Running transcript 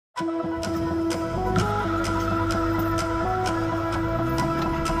You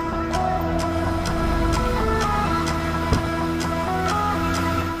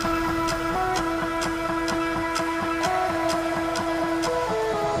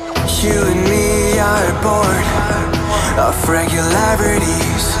and me are bored of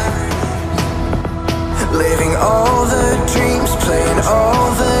regularities, living all the dreams, playing all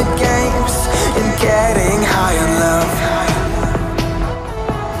the games, and getting high on love.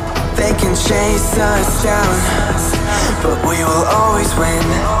 They can chase us down, but we will always win.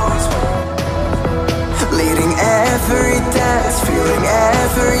 Leading every dance, feeling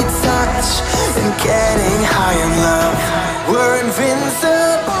every touch, and getting high on love. We're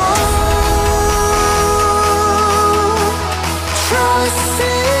invincible. Trust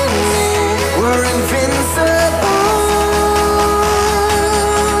in me, we're invincible.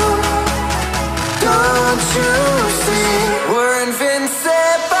 Don't you see, we're invincible.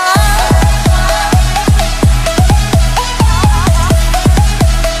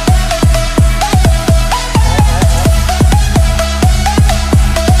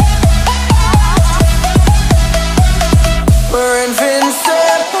 We're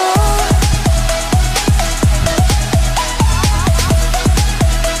invincible.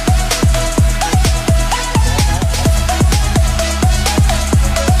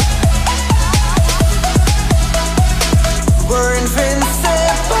 We're invincible.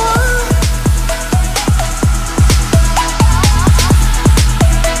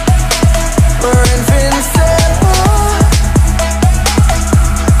 We're invincible.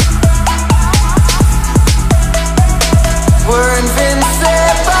 We're invincible.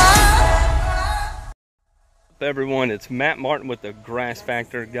 Everyone, it's Matt Martin with the Grass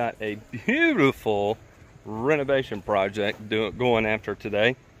Factor. Got a beautiful renovation project going after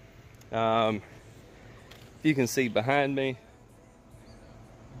today. You can see behind me,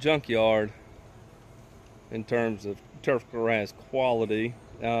 junkyard in terms of turf grass quality.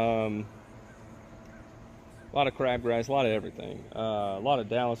 A lot of crabgrass, a lot of everything. A lot of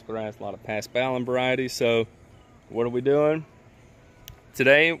Dallas grass, a lot of paspalum varieties. So what are we doing?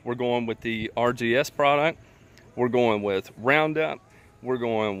 Today we're going with the RGS product. We're going with Roundup. We're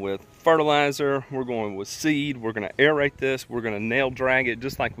going with fertilizer. We're going with seed. We're going to aerate this. We're going to nail drag it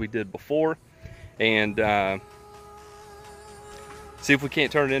just like we did before. And see if we can't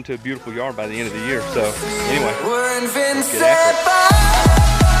turn it into a beautiful yard by the end of the year. So anyway, let's get after it.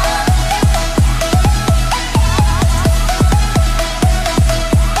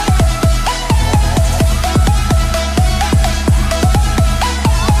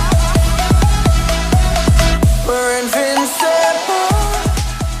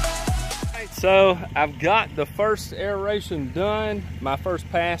 So I've got the first aeration done, my first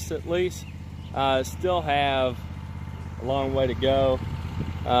pass at least. Still have a long way to go.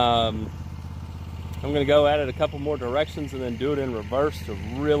 I'm gonna go at it a couple more directions and then do it in reverse to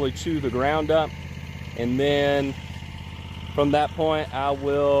really chew the ground up. And then from that point, I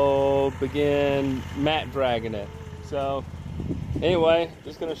will begin mat dragging it. So anyway,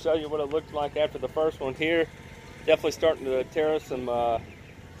 just gonna show you what it looked like after the first one here. Definitely starting to tear some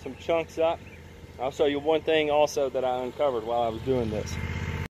chunks up. I'll show you one thing also that I uncovered while I was doing this.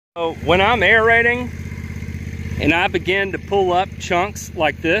 So when I'm aerating and I begin to pull up chunks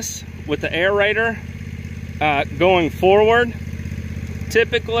like this with the aerator going forward,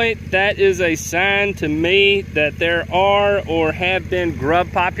 typically that is a sign to me that there are or have been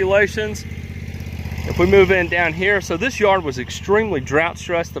grub populations. If we move in down here, so this yard was extremely drought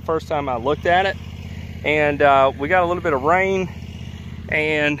stressed the first time I looked at it, and we got a little bit of rain,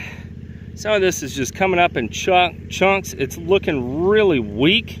 and some of this is just coming up in chunks. It's looking really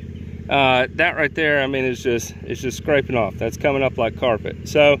weak. That right there, I mean, it's just scraping off. That's coming up like carpet.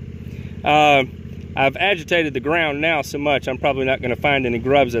 So I've agitated the ground now so much, I'm probably not going to find any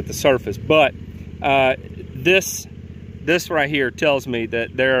grubs at the surface. But this right here tells me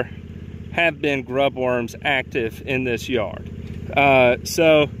that there have been grub worms active in this yard.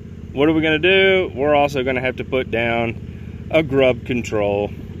 So what are we going to do? We're also going to have to put down a grub control.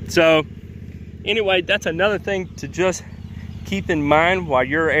 So anyway, that's another thing to just keep in mind while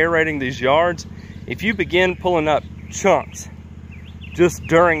you're aerating these yards. If you begin pulling up chunks just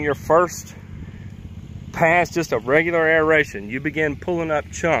during your first pass, just a regular aeration, you begin pulling up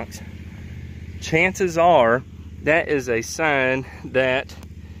chunks, chances are that is a sign that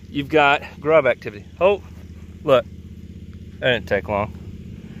you've got grub activity. Oh, look, that didn't take long.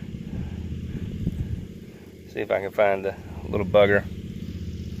 See if I can find the little bugger.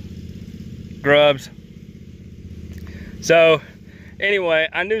 Grubs. So anyway,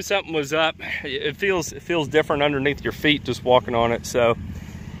 I knew something was up. It feels different underneath your feet just walking on it. So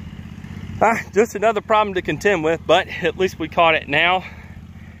Just another problem to contend with, but at least we caught it now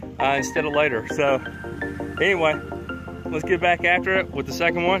instead of later. So anyway, let's get back after it with the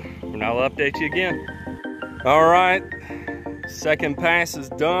second one, and I'll update you again. All right, second pass is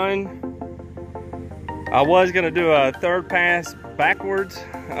done. I was gonna do a third pass backwards,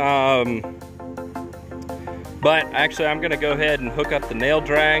 but actually I'm gonna go ahead and hook up the nail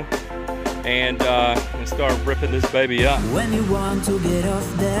drag and start ripping this baby up. When you want to get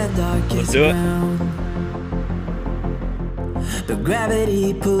off that darkest Let's do it. ground, the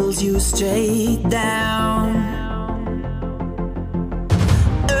gravity pulls you straight down.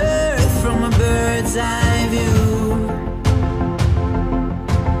 Earth from a bird's eye view.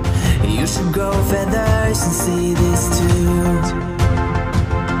 You should grow feathers and see this too.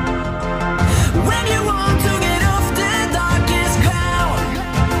 When you want to get off the darkest ground,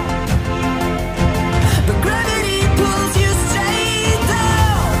 the gravity pulls you straight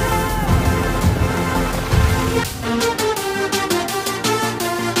down.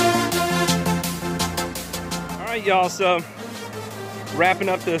 All right, y'all, so wrapping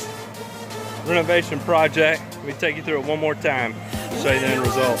up this renovation project. Let me take you through it one more time, show you the end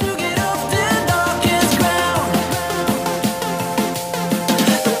result. To get off the darkest ground,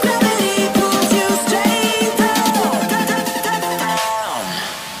 the gravity pulls you straight down.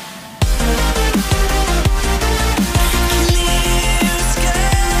 Clear sky.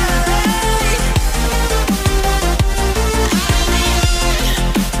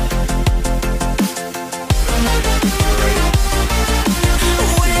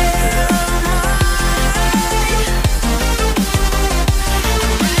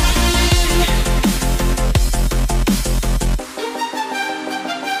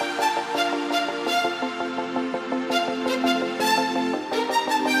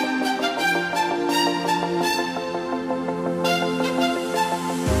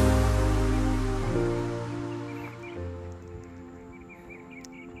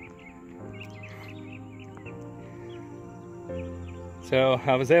 So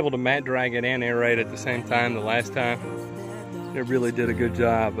I was able to mat drag it and aerate at the same time the last time. It really did a good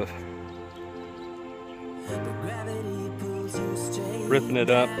job of ripping it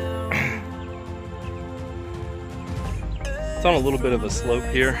up. It's on a little bit of a slope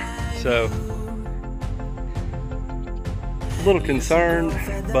here, so a little concerned,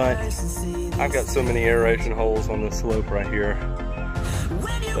 but I've got so many aeration holes on the slope right here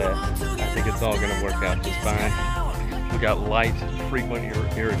that I think it's all gonna work out just fine. We got light, frequent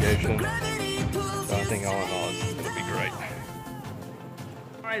irrigation, so I think all in all it's gonna be great.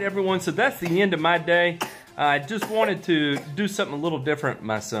 All right, everyone, so that's the end of my day. I just wanted to do something a little different.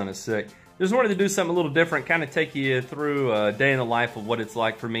 My son is sick. Just wanted to do something a little different, kind of take you through a day in the life of what it's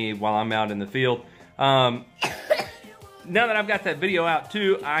like for me while I'm out in the field. Now that I've got that video out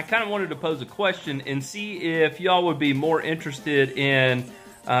too, I kind of wanted to pose a question and see if y'all would be more interested in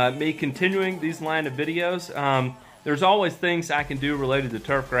me continuing these line of videos. There's always things I can do related to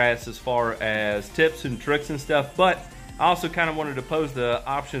turf grass as far as tips and tricks and stuff, but I also kind of wanted to pose the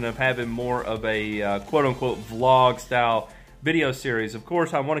option of having more of a quote-unquote vlog style video series. Of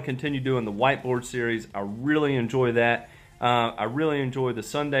course, I want to continue doing the whiteboard series. I really enjoy that. I really enjoy the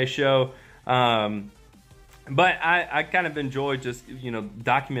Sunday show. But I kind of enjoy just, you know,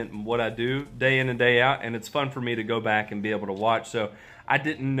 documenting what I do day in and day out, and it's fun for me to go back and be able to watch. So I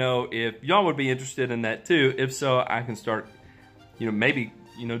didn't know if y'all would be interested in that too. If so, I can start, you know, maybe,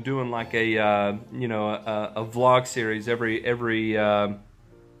 you know, doing like a, you know, a vlog series every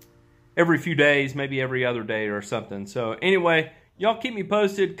few days, maybe every other day or something. So anyway, y'all keep me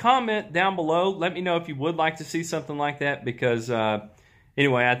posted. Comment down below. Let me know if you would like to see something like that, because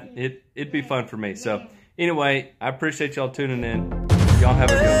anyway, it'd be fun for me. So anyway, I appreciate y'all tuning in. Y'all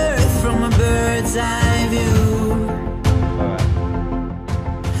have a good one. From a bird's eye